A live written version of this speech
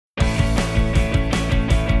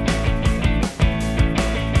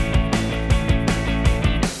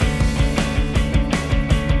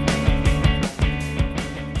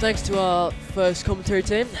thanks to our first commentary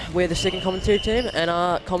team. We're the second commentary team, and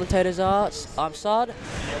our commentators are, I'm Saad,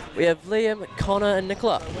 we have Liam, Connor, and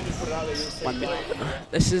Nicola. 1 minute.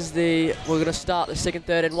 We're going to start the second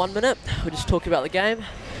third in 1 minute. We're just talking about the game.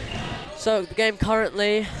 So the game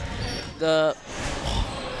currently, the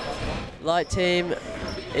light team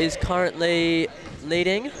is currently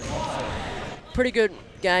leading. Pretty good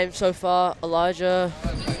game so far. Elijah,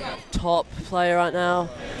 top player right now.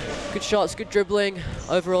 Good shots, good dribbling.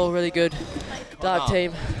 Overall, really good. Dark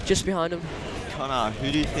team, just behind him. Connor,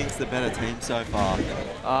 who do you think's the better team so far?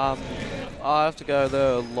 I have to go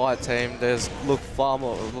the light team. There's look far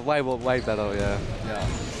more, way better.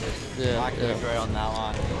 Yeah, I can agree on that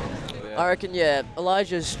one. I reckon,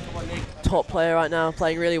 Elijah's top player right now,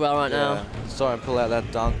 playing really well right now. Sorry, pull out that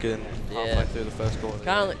dunk and halfway through the first quarter.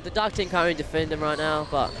 Currently, the Dark team can't really defend him right now,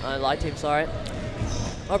 but light team, sorry.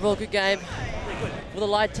 Overall, good game. For the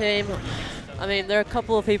light team, I mean, there are a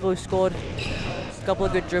couple of people who scored a couple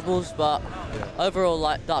of good dribbles, but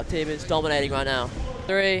overall, Dark team is dominating right now.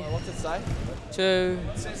 3, 2,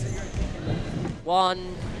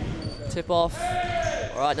 1, tip off.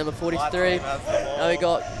 All right, number 43. Now we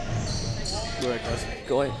got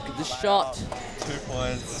Goy. Good shot. 2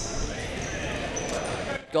 points.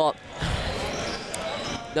 Got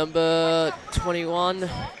number 21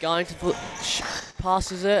 going to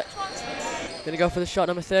passes it. Gonna go for the shot,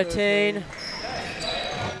 number 13.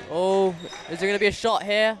 Oh, is there gonna be a shot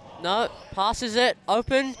here? No, passes it,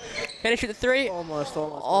 open. Can he shoot the 3? Almost.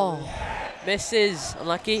 Oh, misses,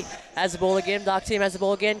 unlucky. Has the ball again, Dark team has the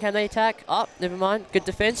ball again. Can they attack? Oh, never mind, good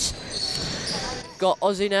defense. Got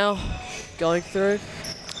Aussie now, going through.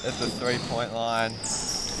 At the 3-point line.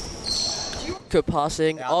 Good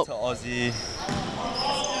passing. Out to Aussie.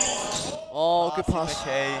 Oh, good pass.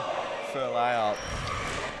 McKay for a layup.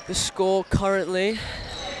 The score currently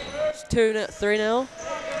is 3-0.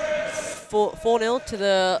 4-0 to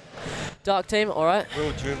the Dark team, all right.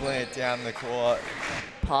 Will dribbling it down the court.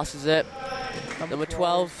 Passes it. Number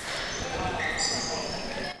 12.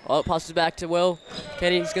 Oh, passes back to Will.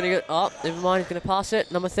 Kenny's going to go. Oh, never mind. He's going to pass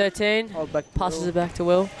it. Number 13. Passes it back to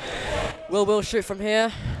Will. Will shoot from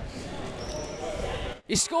here.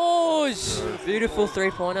 He scores! Beautiful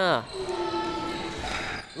 3-pointer.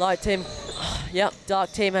 Light team. Yep,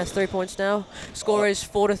 Dark team has 3 points now. Score is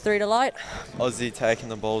 4-3 to Light. Aussie taking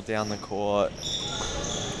the ball down the court.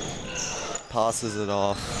 Passes it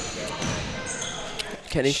off.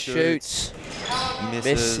 Kenny shoots.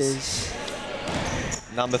 Misses.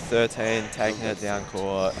 Number 13 taking it down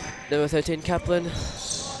court. Number 13 Kaplan.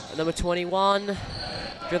 Number 21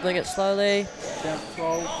 dribbling it slowly. Down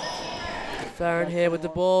 12. Farron here with the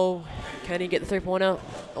ball. Can he get the 3-pointer?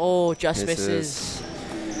 Oh, just misses.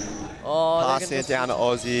 Oh, passing it down to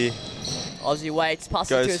Aussie. Aussie waits,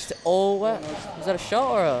 passes it to his. What? Was that a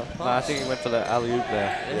shot or a pass? No, I think he went for the alley-oop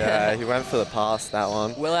there. Yeah, he went for the pass, that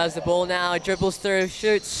one. Will has the ball now, dribbles through,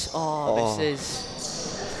 shoots. Oh,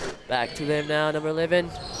 misses. Back to them now, number 11.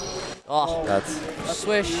 Oh, that's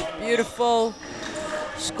swish, beautiful.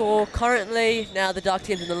 Score currently, now the Dark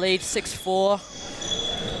team's in the lead, 6-4.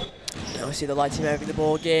 Now we see the light team having the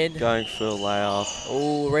ball again. Going for a layup.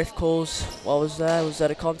 Oh, ref calls. What was that? Was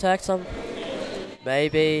that a contact?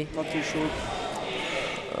 Maybe. Not too sure.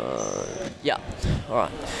 Yeah. All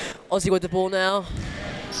right. Aussie with the ball now.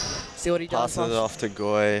 See what he does. Passes it off to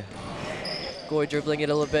Goy. Goy dribbling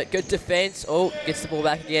it a little bit. Good defense. Oh, gets the ball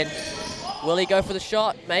back again. Will he go for the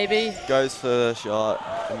shot? Maybe. Goes for the shot.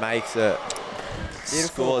 Makes it.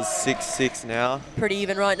 Beautiful. Scores 6-6 now. Pretty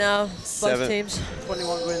even right now. Both teams.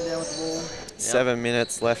 21 going down with the ball. 7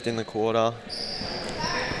 minutes left in the quarter.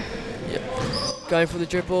 Yep. Going for the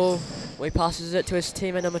dribble. He passes it to his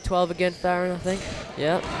teammate number 12 again, Farron, I think.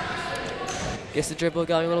 Yep. Gets the dribble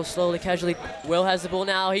going a little slowly, casually. Will has the ball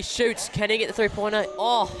now. He shoots. Can he get the 3-pointer?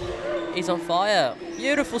 Oh, he's on fire.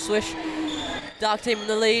 Beautiful swish. Dark team in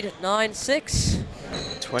the lead, 9-6.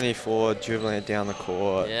 24 dribbling it down the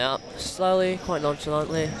court. Yeah, slowly, quite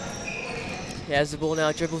nonchalantly. He has the ball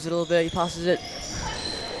now, dribbles it a little bit. He passes it.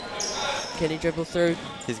 Can he dribble through?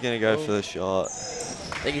 He's going to go for the shot.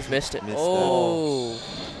 I think he's missed it. Missed What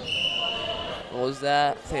was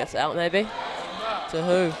that? I think that's out maybe. To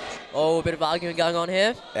who? Oh, a bit of argument going on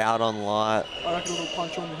here. Out on light. I reckon a little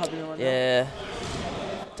punch on happening right now. Yeah.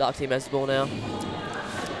 Dark team has the ball now.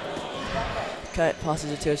 Okay,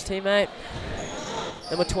 passes it to his teammate.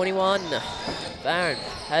 Number 21, Barron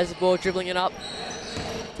has the ball, dribbling it up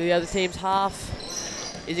to the other team's half.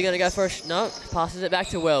 Is he going to go for a no? Passes it back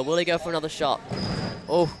to Will. Will he go for another shot?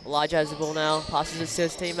 Oh, Elijah has the ball now. Passes it to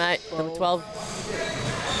his teammate, number 12.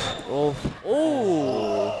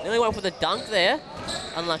 Nearly went for the dunk there.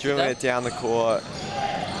 Unlucky Dribbling though. it down the court.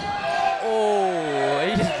 Oh,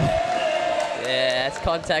 he just, yeah, that's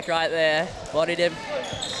contact right there. Bodied him.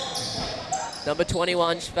 Number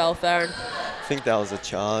 21, fell Farron. I think that was a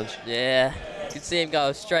charge. Yeah, you can see him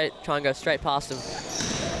go straight, try and go straight past him.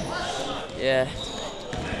 Yeah.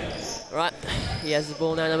 Right, he has the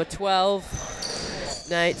ball now, number 12.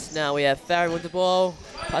 Nate, now we have Farron with the ball.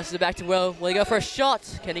 Passes it back to Will. Will he go for a shot?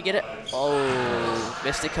 Can he get it? Oh,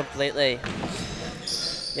 missed it completely.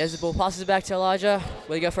 He has the ball, passes it back to Elijah.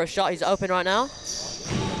 Will he go for a shot? He's open right now.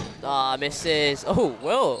 Ah, misses. Oh,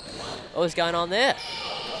 Will. What was going on there?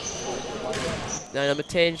 No, number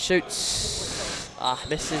 10 shoots. Ah,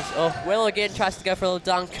 misses. Oh, Will again tries to go for a little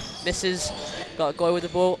dunk. Misses. Got Goy with the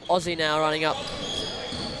ball. Aussie now running up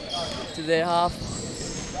to their half.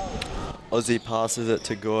 Aussie passes it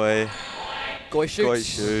to Goy. Goy shoots. Goy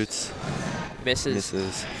shoots.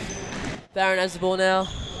 Misses. Farron has the ball now.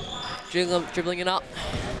 Dribbling it up.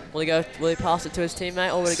 Will he pass it to his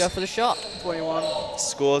teammate or will he go for the shot? 21.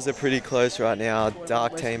 Scores are pretty close right now.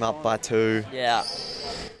 Dark team up by 2. Yeah.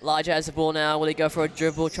 Elijah has the ball now. Will he go for a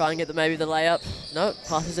dribble, try and get maybe the layup? No,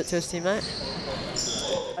 passes it to his teammate.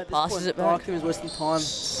 Passes it back. Dark team is wasting time.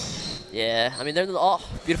 Yeah, I mean,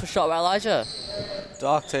 beautiful shot by Elijah.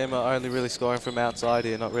 Dark team are only really scoring from outside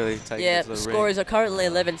here, not really taking it to the ring. Scorers are currently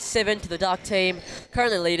 11-7 to the Dark team.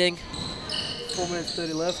 Currently leading. 4 minutes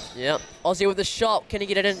 30 left. Yep. Aussie with the shot. Can he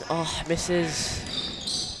get it in? Oh,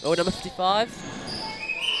 misses. Oh, number 55.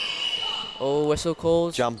 Oh, whistle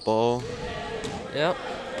calls. Jump ball. Yep.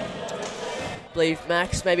 Believe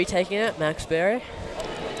Max may be taking it. Max Berry.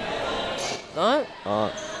 No?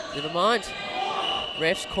 Never mind.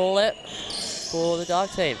 Refs call it for the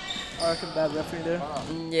Dark team. I reckon bad referee there.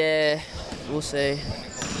 Yeah, we'll see.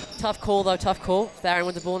 Tough call though, tough call. Farron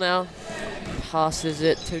with the ball now. Passes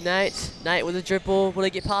it to Nate. Nate with the dribble. Will he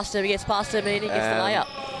get past him? He gets past him and he gets the layup.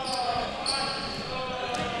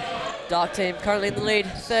 Dark team currently in the lead.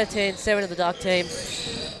 13-7 of the Dark team.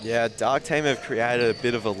 Yeah, Dark team have created a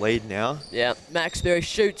bit of a lead now. Yeah, Max Berry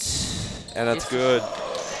shoots. And that's good.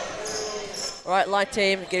 Alright, Light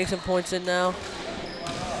team getting some points in now.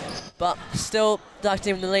 But still, Dark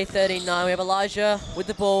team in the lead, 13-9. We have Elijah with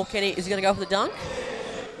the ball. Is he going to go for the dunk?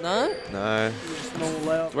 No? No. Just normal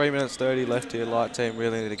layup. 3 minutes 30 left here. Light team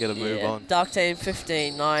really need to get a move on. Dark team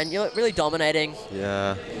 15-9. You're really dominating.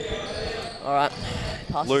 Yeah. Alright.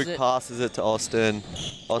 Luke passes it to Austin.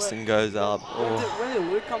 Austin goes up. When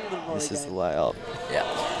did Luke come to the volley Misses the game? layup.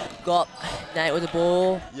 Yeah. Got Nate with the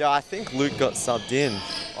ball. Yeah, I think Luke got subbed in.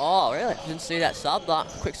 Oh, really? Didn't see that sub, but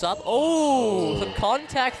quick sub. Oh, some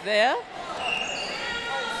contact there.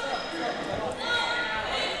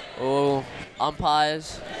 Oh,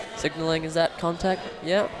 umpires signaling. Is that contact?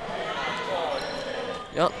 Yep.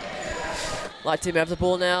 Yep. Light team have the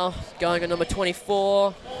ball now. Going on number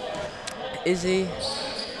 24. Izzy.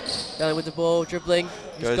 Going with the ball, dribbling.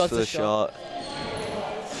 He's Goes got for the shot.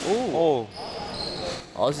 Ooh. Oh.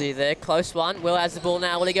 Aussie there, close one. Will has the ball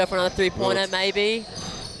now. Will he go for another three-pointer? Maybe.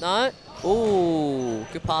 No? Ooh,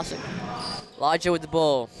 good passing. Elijah with the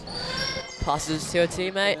ball. Passes to a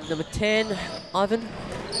teammate, number 10, Ivan.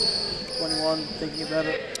 21, thinking about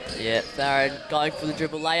it. Yeah, Farron going for the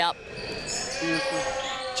dribble layup. Beautiful.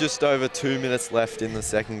 Just over 2 minutes left in the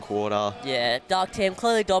second quarter. Yeah, Dark team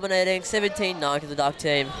clearly dominating, 17-9 to the Dark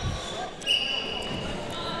team.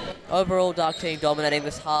 Overall, Dark team dominating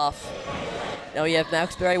this half. Now we have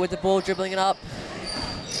Max Berry with the ball, dribbling it up.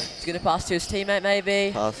 He's going to pass to his teammate,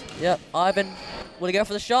 maybe. Pass. Yep, Ivan. Will he go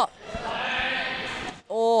for the shot?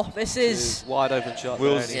 Oh, misses. Wide open shot.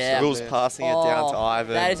 Will's passing it down to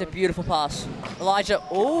Ivan. That is a beautiful pass. Elijah,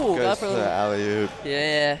 oh, go Goes for a for the little. alley-oop.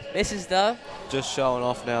 Yeah, misses though. Just showing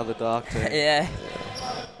off now the Dark team. Yeah.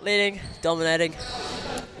 Leading, dominating.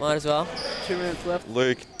 Might as well. 2 minutes left.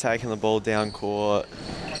 Luke taking the ball down court.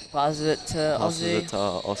 Passes it to Passes Aussie. it to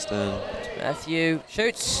Austin. Matthew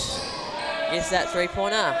shoots. Gets that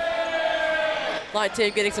three-pointer. Light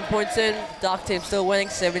team getting some points in. Dark team still winning.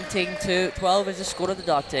 17-12 is the score of the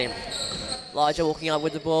Dark team. Elijah walking up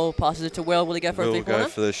with the ball. Passes it to Will. Will he go for a Will three-pointer? go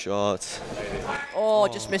for the shot. Oh,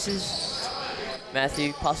 just misses.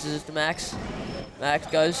 Matthew passes it to Max. Max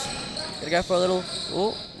goes. Gonna go for a little.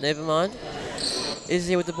 Oh, never mind.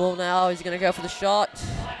 Izzy with the ball now. He's gonna go for the shot.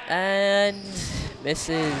 And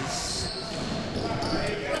misses.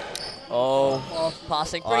 Oh,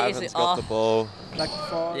 passing pretty easy. Ivan's got the ball. Back to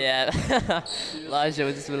 5. Yeah. Elijah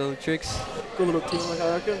with his little tricks. Good little teamwork,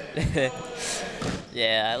 I reckon.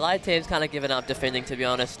 Yeah, Light team's kind of given up defending, to be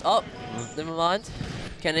honest. Oh, never mind.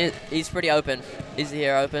 He's pretty open. Izzy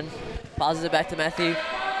here open. Passes it back to Matthew.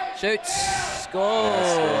 Shoots. Scores.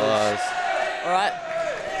 Yes, All right.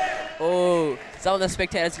 Oh, Some of the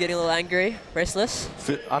spectators are getting a little angry, restless.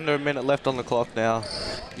 Under a minute left on the clock now.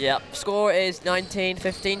 Yep. Score is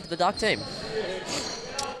 19-15 for the Duck team.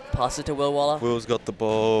 Pass it to Will Waller. Will's got the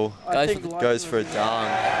ball. Goes for a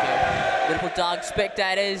dunk. Beautiful dunk.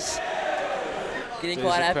 Spectators getting Jeez,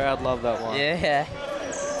 quite the happy. crowd love that one. Yeah.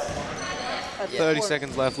 30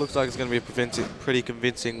 seconds left. Looks like it's going to be a pretty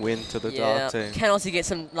convincing win to the Dark team. Can also get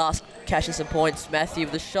some last cash and some points. Matthew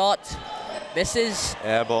with the shot. Misses.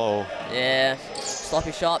 Air ball. Yeah.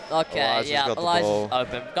 Sloppy shot. Okay. Elijah's got the Elijah's ball.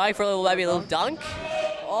 open. Going for maybe a little dunk.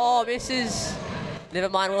 Oh, misses. Never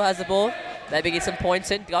mind. Will has the ball. Maybe get some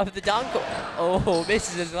points in. Go for the dunk. Oh,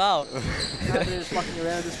 misses as well. They're just fucking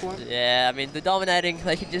around at this point. Yeah, I mean, they're dominating.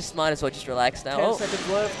 They can might as well just relax now. 10 seconds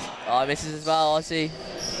left. Oh, misses as well. I see.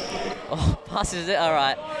 Oh, passes it. All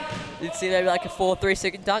right. You'd see maybe like a 4-3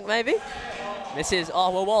 second dunk, maybe. Misses.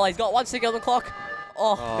 Oh, well, Wally's got 1 second on the clock.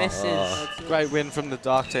 Oh, misses. Great win from the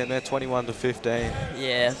Dark team. They're 21-15.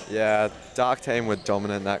 Yeah. Yeah, Dark team were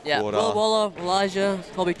dominant that Yeah. quarter. Will Waller, Elijah,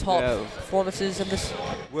 probably top Yeah. performances in this.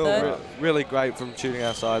 Will, third. really great from shooting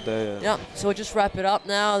outside there. Yeah, so we'll just wrap it up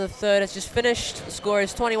now. The third has just finished. The score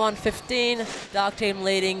is 21-15. Dark team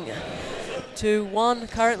leading 2-1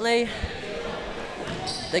 currently.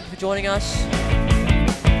 Thank you for joining us.